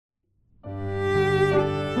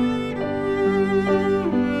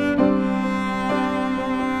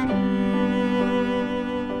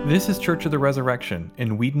This is Church of the Resurrection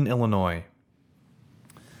in Wheaton, Illinois.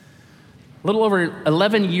 A little over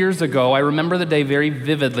 11 years ago, I remember the day very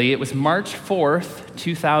vividly. It was March 4th,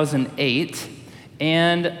 2008,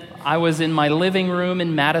 and I was in my living room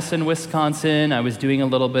in Madison, Wisconsin. I was doing a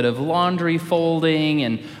little bit of laundry folding,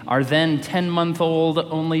 and our then 10-month-old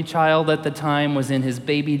only child at the time was in his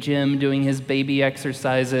baby gym doing his baby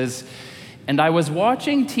exercises. And I was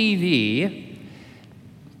watching TV,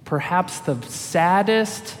 perhaps the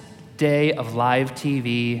saddest day of live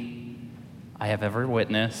TV I have ever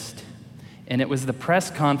witnessed. And it was the press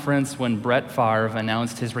conference when Brett Favre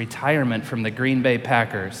announced his retirement from the Green Bay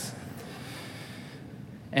Packers.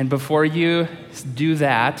 And before you do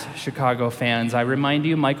that, Chicago fans, I remind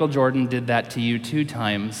you, Michael Jordan did that to you 2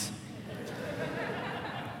 times.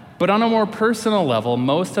 But on a more personal level,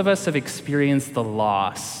 most of us have experienced the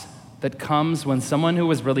loss that comes when someone who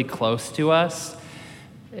was really close to us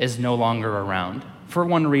is no longer around, for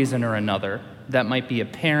one reason or another. That might be a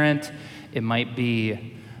parent, it might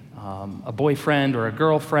be a boyfriend or a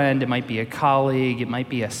girlfriend, it might be a colleague, it might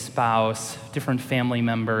be a spouse, different family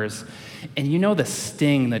members. And you know the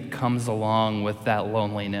sting that comes along with that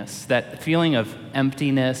loneliness, that feeling of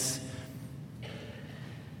emptiness,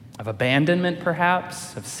 of abandonment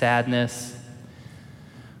perhaps, of sadness.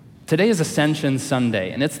 Today is Ascension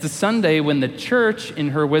Sunday, and it's the Sunday when the church,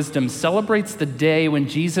 in her wisdom, celebrates the day when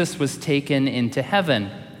Jesus was taken into heaven.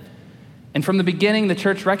 And from the beginning, the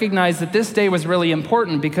church recognized that this day was really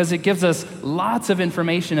important because it gives us lots of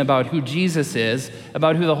information about who Jesus is,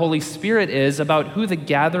 about who the Holy Spirit is, about who the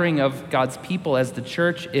gathering of God's people as the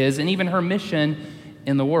church is, and even her mission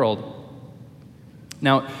in the world.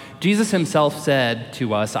 Now, Jesus himself said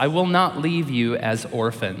to us, "I will not leave you as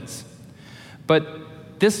orphans." But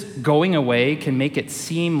this going away can make it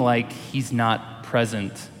seem like he's not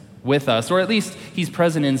present with us, or at least he's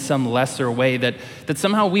present in some lesser way, that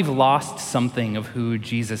somehow we've lost something of who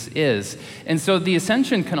Jesus is. And so the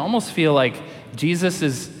ascension can almost feel like Jesus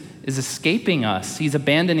is escaping us, he's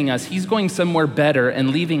abandoning us, he's going somewhere better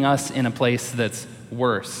and leaving us in a place that's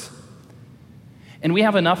worse. And we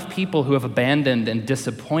have enough people who have abandoned and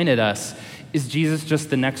disappointed us. Is Jesus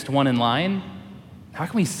just the next one in line? How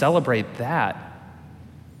can we celebrate that?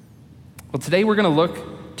 Well, today we're going to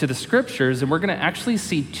look to the scriptures, and we're going to actually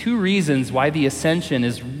see 2 reasons why the ascension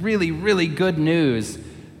is really, really good news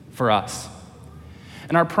for us.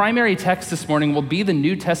 And our primary text this morning will be the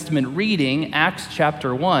New Testament reading, Acts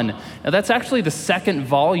chapter 1. Now, that's actually the 2nd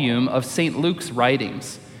volume of St. Luke's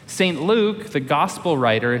writings. St. Luke, the gospel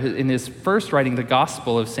writer, in his first writing, the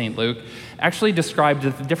Gospel of St. Luke, actually described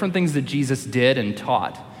the different things that Jesus did and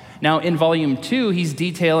taught. Now, in volume 2, he's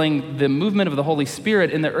detailing the movement of the Holy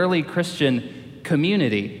Spirit in the early Christian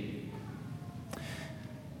community.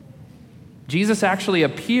 Jesus actually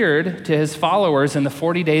appeared to his followers in the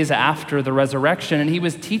 40 days after the resurrection, and he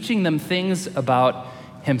was teaching them things about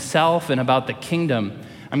himself and about the kingdom.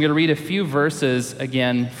 I'm going to read a few verses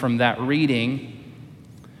again from that reading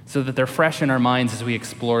so that they're fresh in our minds as we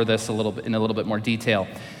explore this in a little bit more detail.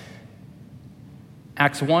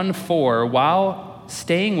 Acts 1:4, while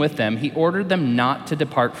staying with them, he ordered them not to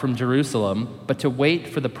depart from Jerusalem, but to wait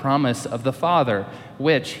for the promise of the Father,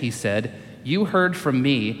 which, he said, "You heard from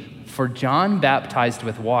me, for John baptized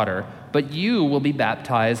with water, but you will be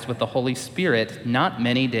baptized with the Holy Spirit not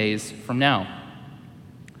many days from now."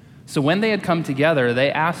 So when they had come together,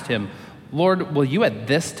 they asked him, "Lord, will you at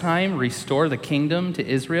this time restore the kingdom to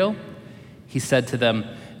Israel?" He said to them,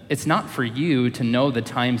 "It's not for you to know the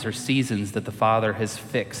times or seasons that the Father has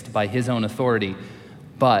fixed by his own authority,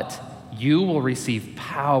 but you will receive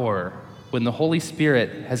power when the Holy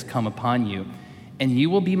Spirit has come upon you, and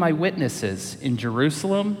you will be my witnesses in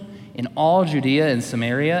Jerusalem, in all Judea and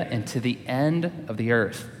Samaria, and to the end of the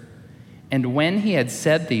earth." And when he had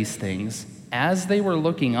said these things, as they were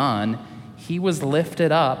looking on, he was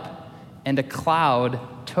lifted up, and a cloud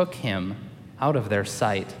took him out of their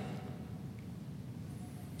sight.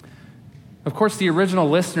 Of course, the original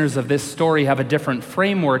listeners of this story have a different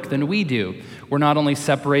framework than we do. We're not only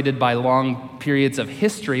separated by long periods of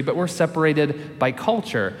history, but we're separated by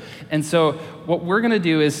culture. And so what we're going to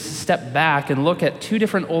do is step back and look at 2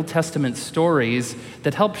 different Old Testament stories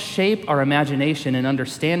that help shape our imagination and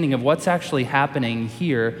understanding of what's actually happening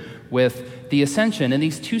here with the ascension. And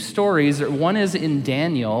these 2 stories, one is in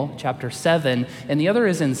Daniel chapter 7, and the other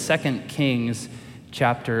is in 2 Kings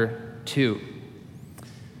chapter 2.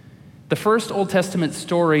 The first Old Testament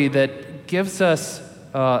story that gives us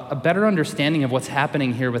a better understanding of what's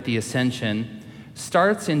happening here with the ascension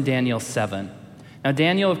starts in Daniel 7. Now,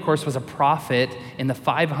 Daniel, of course, was a prophet in the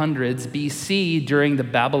 500s BC during the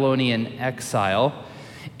Babylonian exile.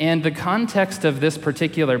 And the context of this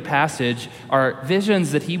particular passage are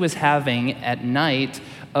visions that he was having at night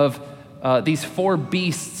of these 4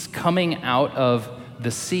 beasts coming out of the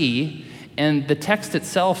sea. And the text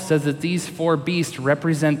itself says that these 4 beasts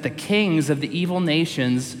represent the kings of the evil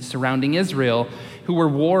nations surrounding Israel who were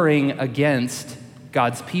warring against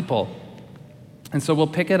God's people. And so we'll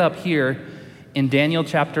pick it up here in Daniel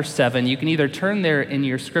chapter 7. You can either turn there in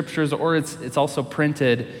your scriptures or it's also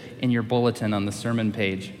printed in your bulletin on the sermon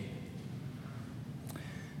page.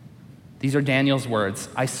 These are Daniel's words.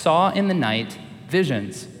 I saw in the night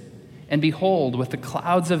visions, and behold, with the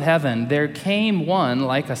clouds of heaven there came one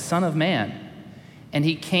like a son of man. And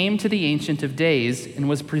he came to the Ancient of Days and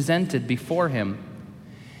was presented before him.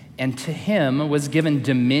 And to him was given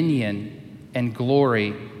dominion and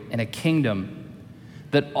glory and a kingdom,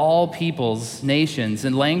 that all peoples, nations,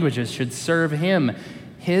 and languages should serve him.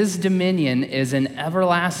 His dominion is an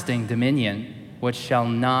everlasting dominion, which shall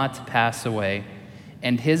not pass away,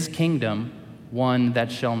 and his kingdom one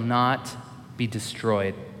that shall not be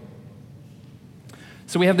destroyed.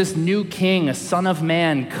 So we have this new king, a son of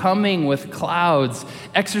man, coming with clouds,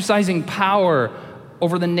 exercising power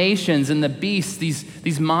over the nations and the beasts,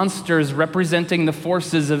 these monsters representing the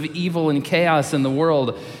forces of evil and chaos in the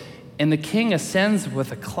world. And the king ascends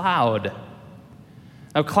with a cloud.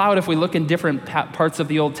 Now, cloud, if we look in different parts of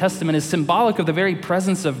the Old Testament, is symbolic of the very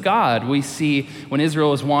presence of God. We see when Israel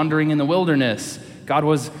was wandering in the wilderness, God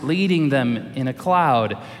was leading them in a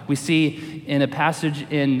cloud. We see in a passage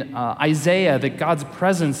in Isaiah that God's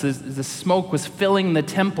presence, the smoke was filling the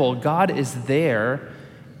temple. God is there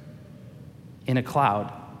in a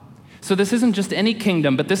cloud. So this isn't just any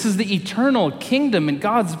kingdom, but this is the eternal kingdom and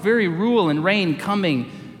God's very rule and reign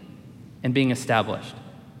coming and being established.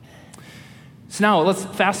 So now let's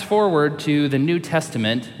fast forward to the New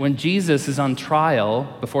Testament when Jesus is on trial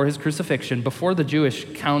before his crucifixion, before the Jewish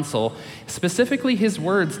council, specifically his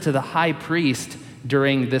words to the high priest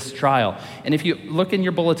during this trial. And if you look in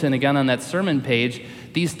your bulletin again on that sermon page,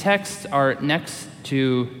 these texts are next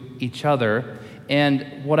to each other.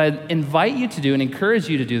 And what I invite you to do and encourage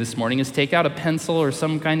you to do this morning is take out a pencil or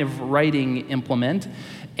some kind of writing implement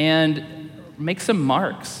and make some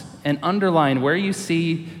marks and underline where you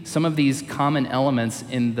see some of these common elements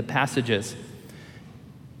in the passages.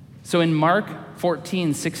 So in Mark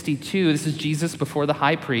 14:62, this is Jesus before the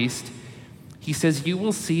high priest. He says, "You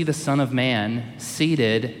will see the Son of Man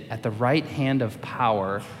seated at the right hand of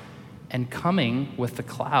power and coming with the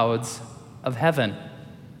clouds of heaven."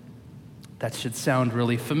 That should sound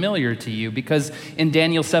really familiar to you because in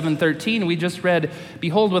Daniel 7:13, we just read,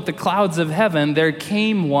 "Behold, with the clouds of heaven there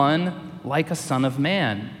came one like a son of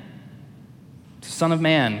man." Son of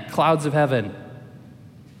man, clouds of heaven,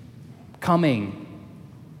 coming.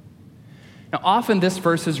 Now, often this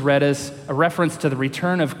verse is read as a reference to the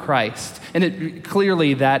return of Christ, and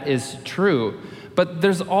clearly that is true. But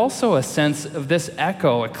there's also a sense of this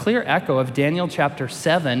echo, a clear echo of Daniel chapter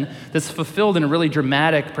 7 that's fulfilled in a really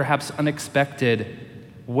dramatic, perhaps unexpected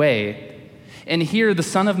way. And here the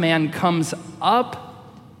Son of Man comes up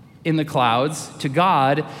in the clouds to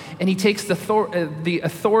God, and he takes the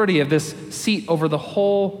authority of this seat over the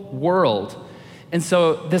whole world. And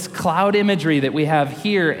so this cloud imagery that we have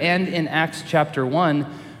here and in Acts chapter 1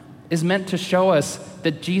 is meant to show us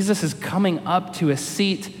that Jesus is coming up to a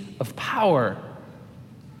seat of power.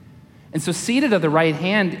 And so seated at the right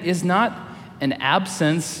hand is not an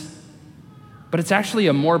absence, but it's actually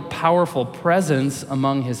a more powerful presence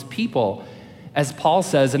among his people. As Paul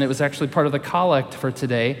says, and it was actually part of the collect for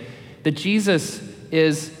today, that Jesus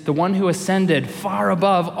is the one who ascended far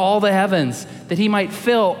above all the heavens, that he might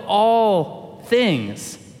fill all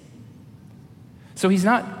things. So he's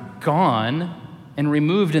not gone and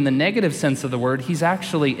removed in the negative sense of the word, he's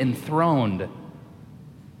actually enthroned.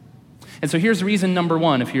 And so here's reason number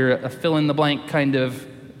one. If you're a fill-in-the-blank kind of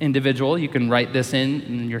individual, you can write this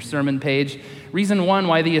in your sermon page. Reason one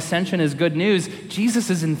why the ascension is good news: Jesus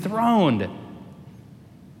is enthroned.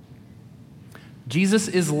 Jesus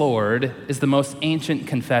is Lord is the most ancient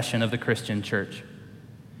confession of the Christian church.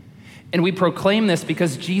 And we proclaim this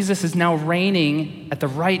because Jesus is now reigning at the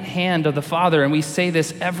right hand of the Father, and we say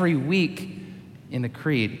this every week in the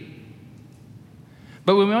Creed.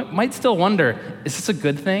 But we might still wonder, is this a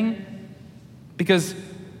good thing? Because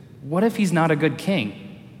what if he's not a good king?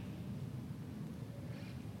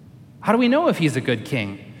 How do we know if he's a good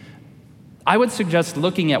king? I would suggest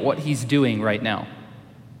looking at what he's doing right now.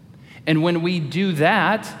 And when we do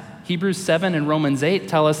that, Hebrews 7 and Romans 8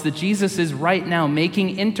 tell us that Jesus is right now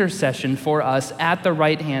making intercession for us at the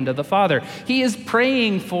right hand of the Father. He is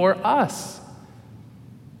praying for us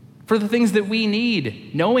for the things that we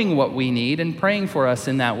need, knowing what we need and praying for us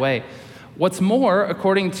in that way. What's more,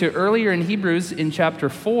 according to earlier in Hebrews in chapter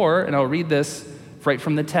 4, and I'll read this right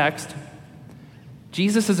from the text,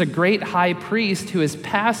 Jesus is a great high priest who has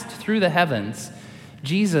passed through the heavens,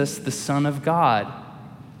 Jesus, the Son of God.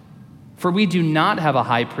 For we do not have a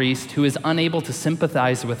high priest who is unable to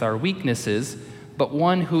sympathize with our weaknesses, but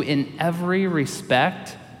one who in every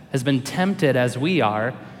respect has been tempted as we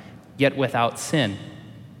are, yet without sin.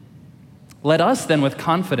 Let us then with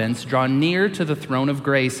confidence draw near to the throne of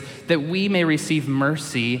grace, that we may receive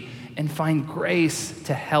mercy and find grace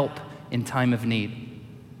to help in time of need.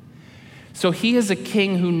 So he is a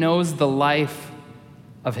king who knows the life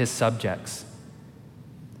of his subjects.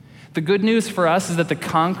 The good news for us is that the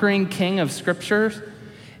conquering king of Scripture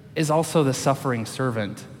is also the suffering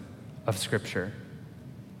servant of Scripture.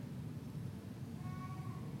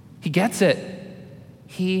 He gets it.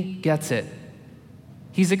 He gets it.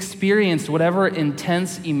 He's experienced whatever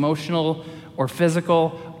intense emotional or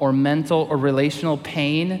physical or mental or relational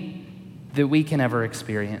pain that we can ever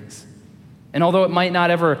experience. And although it might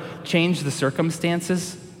not ever change the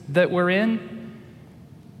circumstances that we're in,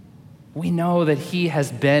 we know that he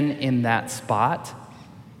has been in that spot,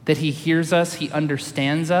 that he hears us, he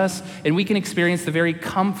understands us, and we can experience the very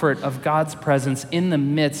comfort of God's presence in the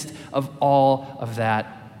midst of all of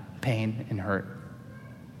that pain and hurt.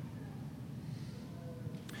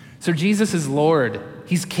 So Jesus is Lord.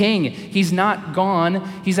 He's King. He's not gone.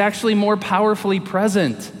 He's actually more powerfully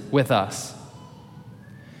present with us.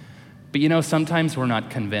 But sometimes we're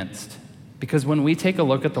not convinced, because when we take a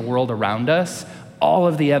look at the world around us, all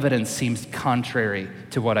of the evidence seems contrary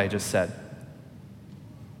to what I just said.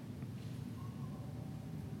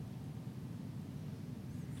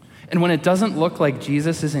 And when it doesn't look like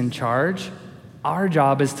Jesus is in charge, our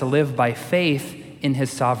job is to live by faith in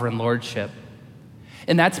his sovereign lordship.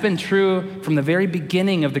 And that's been true from the very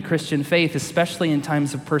beginning of the Christian faith, especially in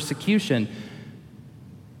times of persecution.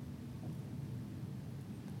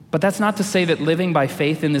 But that's not to say that living by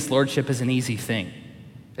faith in this lordship is an easy thing.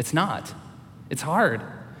 It's not. It's hard.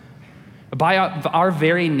 By our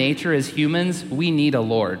very nature as humans, we need a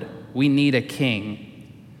Lord. We need a king.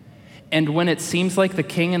 And when it seems like the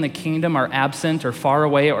king and the kingdom are absent or far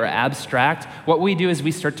away or abstract, what we do is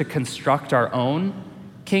we start to construct our own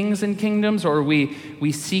kings and kingdoms, or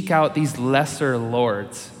we seek out these lesser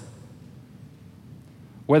lords.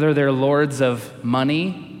 Whether they're lords of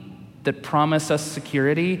money that promise us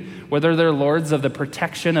security, whether they're lords of the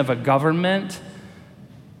protection of a government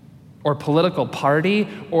or political party,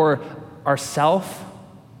 or ourself,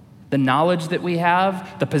 the knowledge that we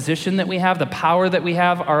have, the position that we have, the power that we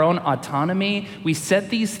have, our own autonomy, we set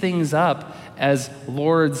these things up as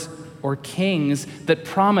lords or kings that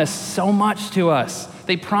promise so much to us.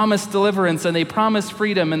 They promise deliverance, and they promise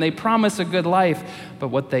freedom, and they promise a good life, but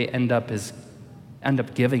what they end up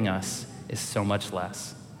giving us is so much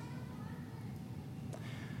less.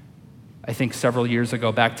 I think several years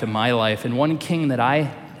ago, back to my life, and one king that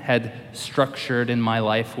I had structured in my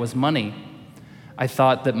life was money. I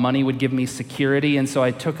thought that money would give me security, and so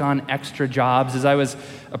I took on extra jobs. As I was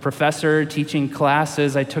a professor teaching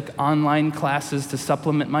classes, I took online classes to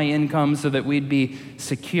supplement my income so that we'd be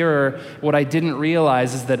secure. What I didn't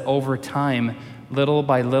realize is that over time, little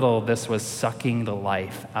by little, this was sucking the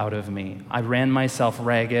life out of me. I ran myself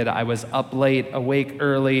ragged. I was up late, awake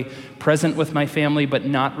early, present with my family, but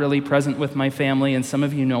not really present with my family. And some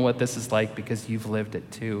of you know what this is like because you've lived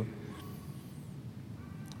it too.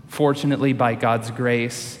 Fortunately, by God's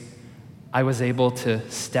grace, I was able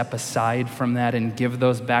to step aside from that and give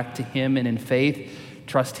those back to him, and in faith,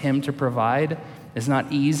 trust him to provide. It's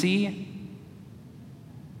not easy.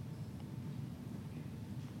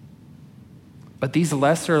 But these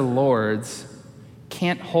lesser lords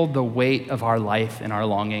can't hold the weight of our life and our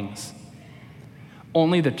longings.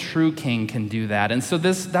 Only the true king can do that. And so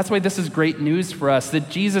that's why this is great news for us, that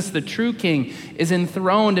Jesus, the true king, is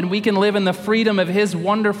enthroned, and we can live in the freedom of his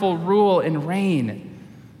wonderful rule and reign.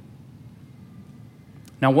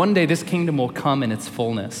 Now, one day this kingdom will come in its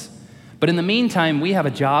fullness. But in the meantime, we have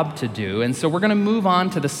a job to do. And so we're going to move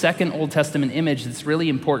on to the second Old Testament image that's really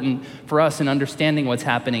important for us in understanding what's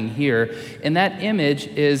happening here. And that image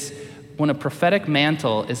is when a prophetic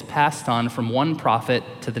mantle is passed on from one prophet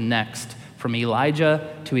to the next, from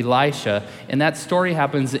Elijah to Elisha. And that story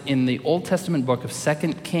happens in the Old Testament book of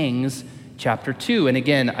 2 Kings chapter 2. And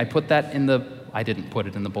again, I didn't put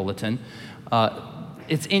it in the bulletin.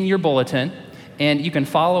 It's in your bulletin, and you can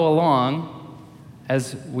follow along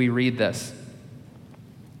as we read this.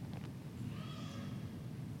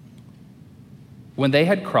 When they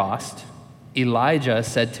had crossed, Elijah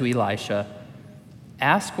said to Elisha,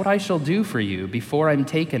 Ask what I shall do for you before I'm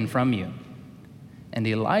taken from you." And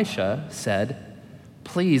Elisha said,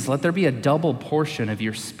 "Please, let there be a double portion of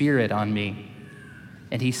your spirit on me."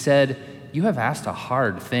 And he said, "You have asked a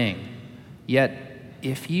hard thing. Yet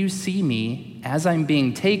if you see me as I'm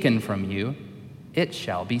being taken from you, it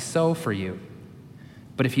shall be so for you.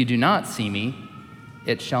 But if you do not see me,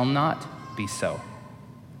 it shall not be so."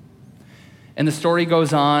 And the story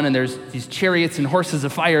goes on, and there's these chariots and horses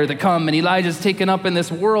of fire that come, and Elijah's taken up in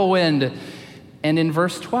this whirlwind. And in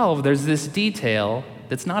verse 12, there's this detail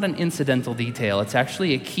that's not an incidental detail. It's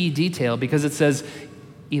actually a key detail because it says,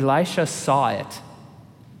 Elisha saw it.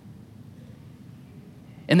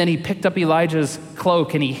 And then he picked up Elijah's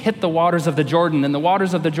cloak and he hit the waters of the Jordan, and the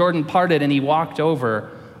waters of the Jordan parted, and he walked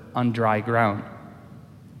over on dry ground.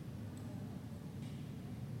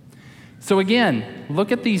 So again,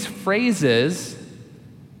 look at these phrases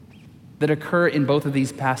that occur in both of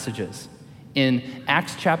these passages, in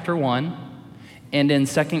Acts chapter 1 and in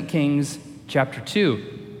 2 Kings chapter 2.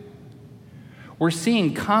 We're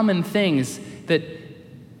seeing common things that,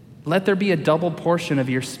 let there be a double portion of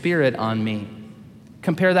your spirit on me.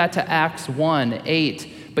 Compare that to Acts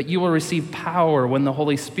 1:8, but you will receive power when the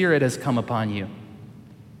Holy Spirit has come upon you.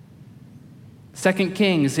 2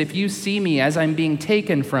 Kings, if you see me as I'm being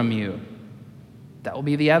taken from you, that will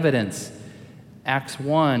be the evidence. Acts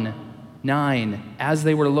 1:9, as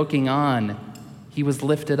they were looking on, he was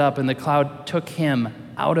lifted up and the cloud took him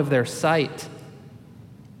out of their sight.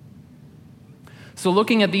 So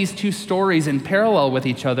looking at these two stories in parallel with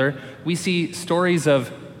each other, we see stories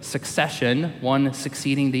of succession, one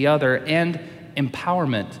succeeding the other, and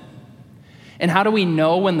empowerment. And how do we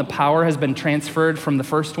know when the power has been transferred from the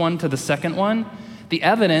first one to the second one? The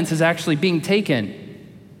evidence is actually being taken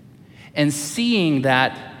and seeing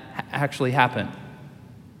that actually happen.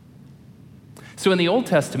 So in the Old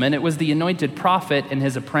Testament, it was the anointed prophet and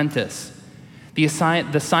his apprentice. The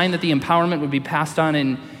sign that the empowerment would be passed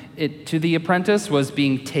on to the apprentice was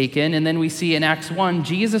being taken. And then we see in Acts 1,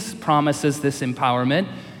 Jesus promises this empowerment,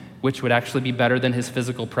 which would actually be better than his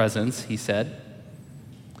physical presence, he said.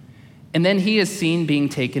 And then he is seen being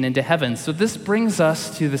taken into heaven. So this brings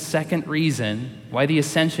us to the second reason why the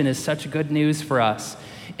ascension is such good news for us,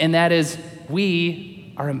 and that is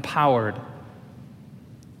we are empowered.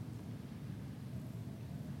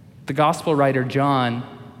 The gospel writer John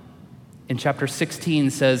in chapter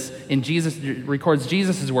 16 records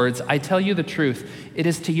Jesus' words, "I tell you the truth, it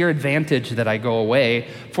is to your advantage that I go away,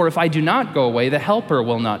 for if I do not go away, the Helper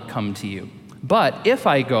will not come to you. But if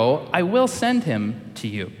I go, I will send him to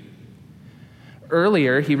you."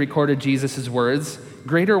 Earlier, he recorded Jesus' words,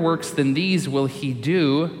 "Greater works than these will he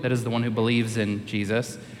do," that is the one who believes in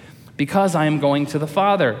Jesus, "because I am going to the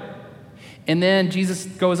Father." And then Jesus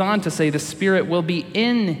goes on to say, "The Spirit will be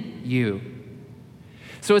in you."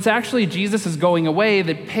 So it's actually Jesus' going away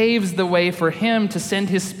that paves the way for him to send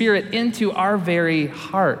his Spirit into our very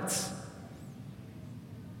hearts.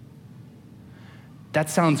 That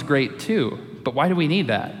sounds great too, but why do we need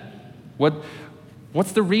that?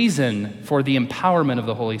 What's the reason for the empowerment of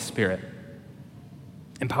the Holy Spirit?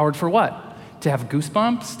 Empowered for what? To have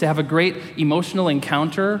goosebumps? To have a great emotional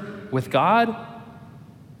encounter with God?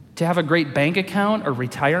 To have a great bank account or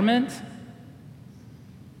retirement?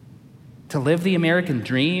 To live the American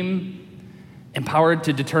dream? Empowered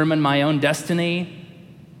to determine my own destiny?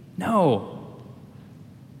 No.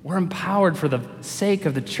 We're empowered for the sake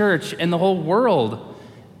of the church and the whole world.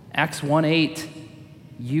 Acts 1:8,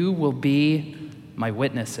 "You will be my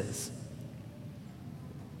witnesses."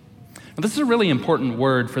 Now, this is a really important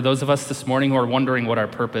word for those of us this morning who are wondering what our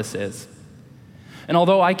purpose is. And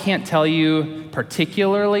although I can't tell you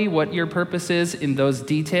particularly what your purpose is in those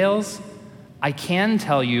details, I can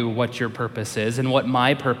tell you what your purpose is and what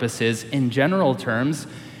my purpose is in general terms,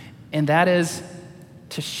 and that is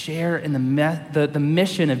to share in the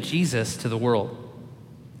mission of Jesus to the world.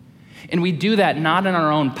 And we do that not in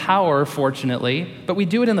our own power, fortunately, but we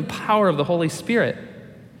do it in the power of the Holy Spirit.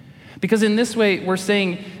 Because in this way, we're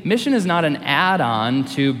saying mission is not an add-on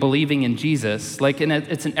to believing in Jesus, like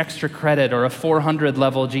it's an extra credit or a 400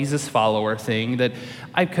 level Jesus follower thing that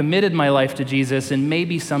I've committed my life to Jesus and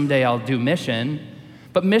maybe someday I'll do mission.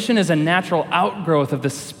 But mission is a natural outgrowth of the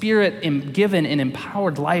Spirit-given and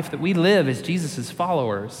empowered life that we live as Jesus'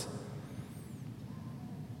 followers.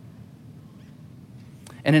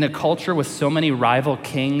 And in a culture with so many rival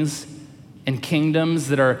kings and kingdoms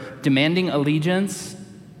that are demanding allegiance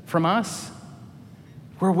from us,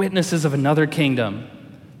 we're witnesses of another kingdom,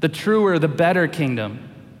 the truer, the better kingdom.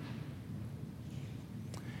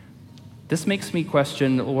 This makes me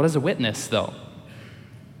question, well, what is a witness, though?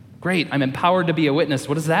 Great, I'm empowered to be a witness.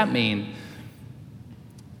 What does that mean?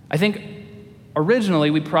 I think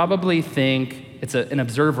originally we probably think it's an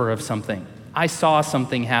observer of something. I saw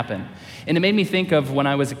something happen. And it made me think of when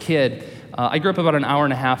I was a kid. I grew up about an hour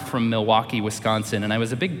and a half from Milwaukee, Wisconsin, and I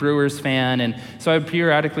was a big Brewers fan, and so I would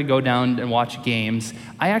periodically go down and watch games.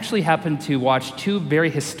 I actually happened to watch two very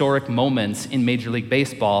historic moments in Major League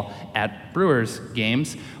Baseball at Brewers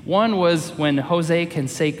games. One was when Jose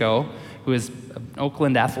Canseco, who is an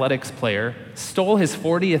Oakland Athletics player, stole his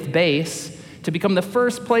 40th base to become the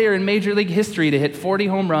first player in Major League history to hit 40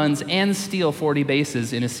 home runs and steal 40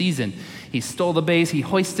 bases in a season. He stole the base, he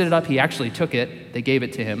hoisted it up, he actually took it, they gave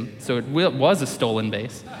it to him, so it was a stolen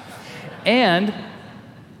base. And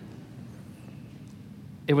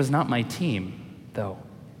it was not my team, though.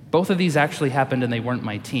 Both of these actually happened and they weren't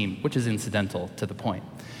my team, which is incidental to the point.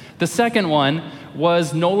 The second one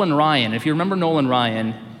was Nolan Ryan. If you remember Nolan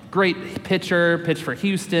Ryan, great pitcher, pitched for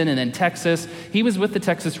Houston and then Texas. He was with the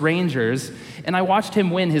Texas Rangers, and I watched him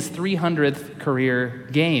win his 300th career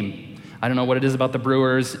game. I don't know what it is about the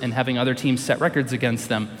Brewers and having other teams set records against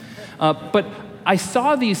them. But I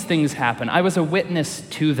saw these things happen. I was a witness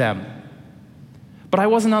to them. But I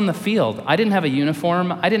wasn't on the field. I didn't have a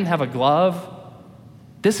uniform. I didn't have a glove.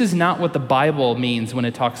 This is not what the Bible means when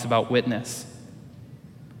it talks about witness.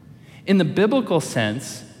 In the biblical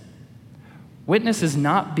sense, witness is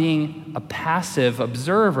not being a passive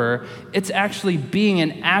observer. It's actually being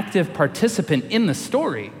an active participant in the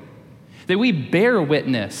story. That we bear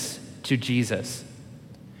witness to Jesus.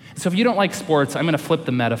 So if you don't like sports, I'm going to flip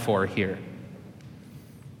the metaphor here.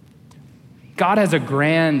 God has a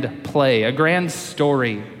grand play, a grand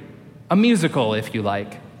story, a musical, if you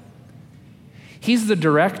like. He's the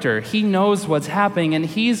director. He knows what's happening, and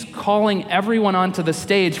he's calling everyone onto the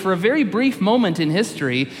stage for a very brief moment in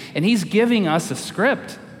history, and he's giving us a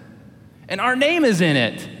script. And our name is in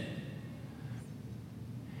it.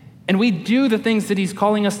 And we do the things that he's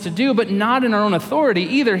calling us to do, but not in our own authority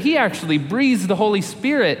either. He actually breathes the Holy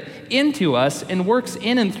Spirit into us and works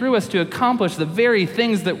in and through us to accomplish the very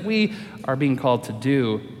things that we are being called to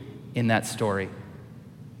do in that story.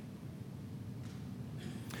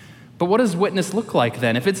 But what does witness look like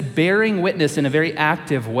then? If it's bearing witness in a very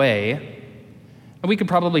active way, and we could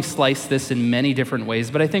probably slice this in many different ways,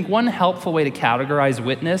 but I think one helpful way to categorize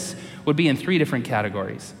witness would be in three different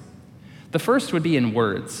categories. The first would be in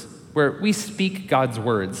words, where we speak God's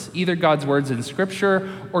words, either God's words in Scripture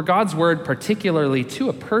or God's word particularly to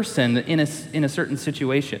a person in a certain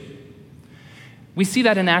situation. We see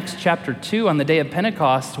that in Acts chapter 2 on the day of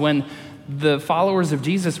Pentecost when the followers of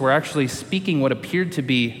Jesus were actually speaking what appeared to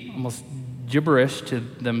be almost gibberish to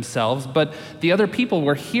themselves, but the other people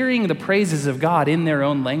were hearing the praises of God in their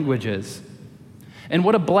own languages. And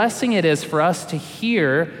what a blessing it is for us to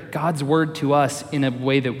hear God's word to us in a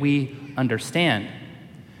way that we understand.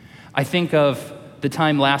 I think of the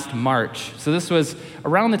time last March. So this was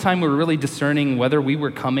around the time we were really discerning whether we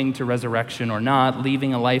were coming to Resurrection or not,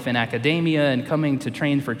 leaving a life in academia and coming to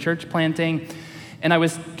train for church planting. And I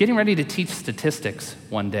was getting ready to teach statistics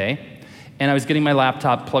one day, and I was getting my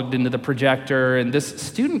laptop plugged into the projector, and this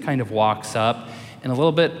student kind of walks up and a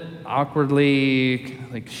little bit awkwardly,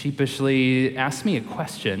 like sheepishly, asked me a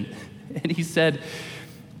question. And he said,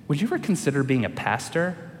 "Would you ever consider being a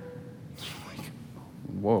pastor?"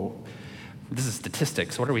 Whoa, this is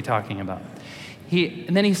statistics. What are we talking about?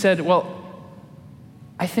 And then he said, "Well,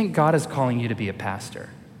 I think God is calling you to be a pastor.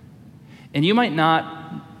 And you might not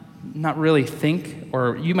really think,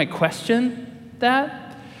 or you might question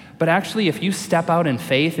that, but actually if you step out in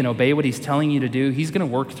faith and obey what he's telling you to do, he's going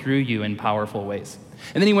to work through you in powerful ways."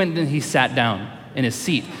 And then he went and he sat down in his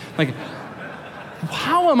seat. Like,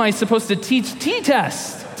 how am I supposed to teach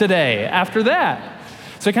T-test today after that?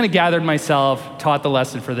 So I kind of gathered myself, taught the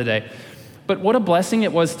lesson for the day. But what a blessing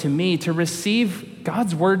it was to me to receive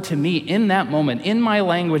God's word to me in that moment, in my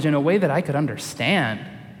language, in a way that I could understand.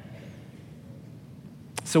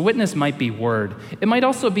 So witness might be word. It might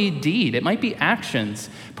also be deed. It might be actions,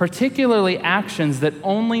 particularly actions that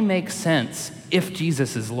only make sense if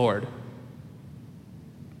Jesus is Lord.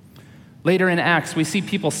 Later in Acts, we see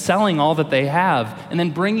people selling all that they have and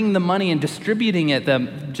then bringing the money and distributing it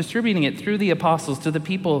through the apostles to the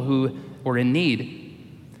people who were in need.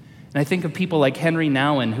 And I think of people like Henry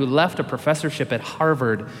Nouwen, who left a professorship at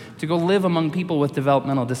Harvard to go live among people with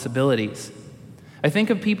developmental disabilities. I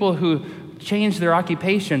think of people who changed their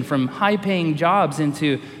occupation from high-paying jobs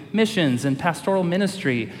into missions and pastoral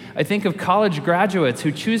ministry. I think of college graduates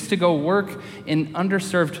who choose to go work in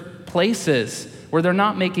underserved places where they're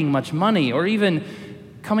not making much money, or even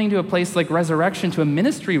coming to a place like Resurrection, to a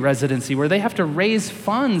ministry residency where they have to raise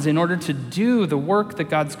funds in order to do the work that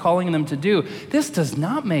God's calling them to do. This does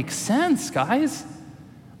not make sense, guys.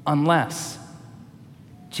 unless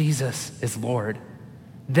Jesus is Lord.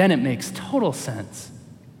 Then it makes total sense.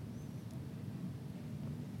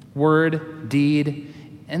 Word, deed,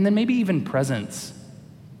 and then maybe even presence.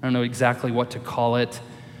 I don't know exactly what to call it,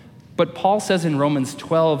 but Paul says in Romans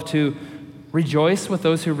 12 to rejoice with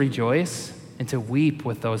those who rejoice and to weep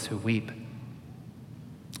with those who weep.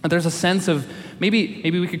 There's a sense of, maybe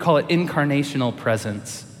we could call it incarnational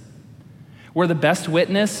presence, where the best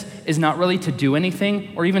witness is not really to do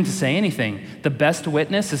anything or even to say anything. The best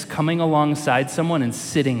witness is coming alongside someone and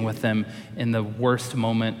sitting with them in the worst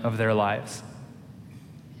moment of their lives,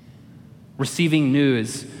 receiving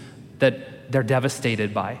news that they're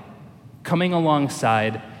devastated by, coming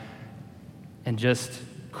alongside and just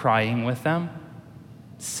crying with them,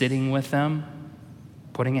 sitting with them,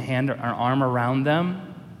 putting a hand or arm around them,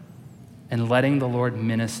 and letting the Lord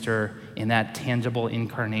minister in that tangible,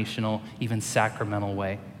 incarnational, even sacramental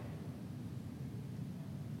way.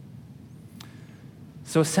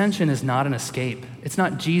 So ascension is not an escape. It's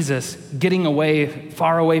not Jesus getting away,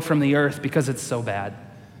 far away from the earth because it's so bad.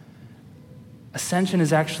 Ascension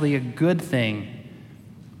is actually a good thing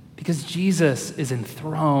because Jesus is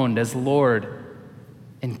enthroned as Lord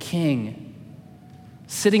and King,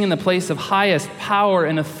 sitting in the place of highest power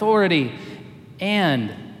and authority.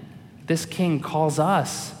 And this King calls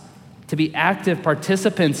us to be active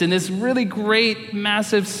participants in this really great,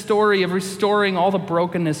 massive story of restoring all the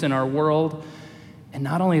brokenness in our world. And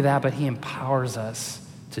not only that, but he empowers us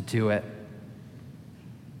to do it.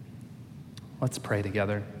 Let's pray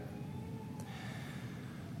together.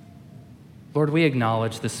 Lord, we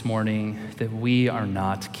acknowledge this morning that we are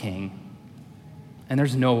not King, and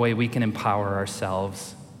there's no way we can empower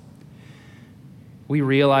ourselves. We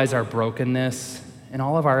realize our brokenness and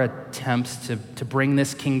all of our attempts to bring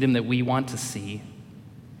this kingdom that we want to see.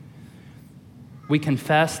 We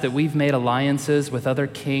confess that we've made alliances with other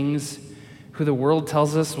kings who the world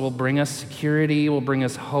tells us will bring us security, will bring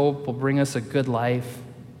us hope, will bring us a good life.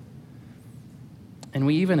 And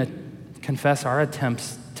we even confess our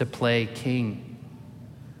attempts to play king.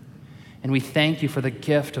 And we thank you for the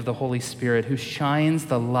gift of the Holy Spirit who shines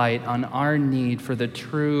the light on our need for the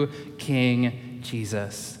true King,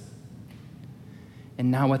 Jesus. And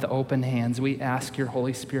now with open hands, we ask your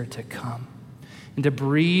Holy Spirit to come and to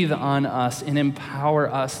breathe on us and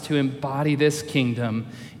empower us to embody this kingdom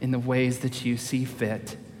in the ways that you see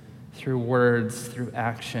fit, through words, through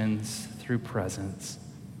actions, through presence.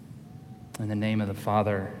 In the name of the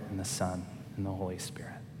Father, and the Son, and the Holy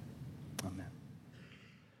Spirit. Amen.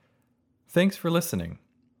 Thanks for listening.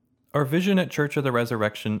 Our vision at Church of the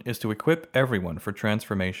Resurrection is to equip everyone for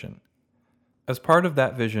transformation. As part of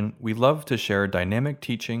that vision, we love to share dynamic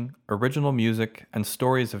teaching, original music, and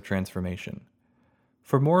stories of transformation.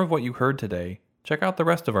 For more of what you heard today, check out the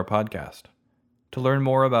rest of our podcast. To learn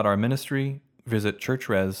more about our ministry, visit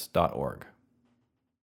churchres.org.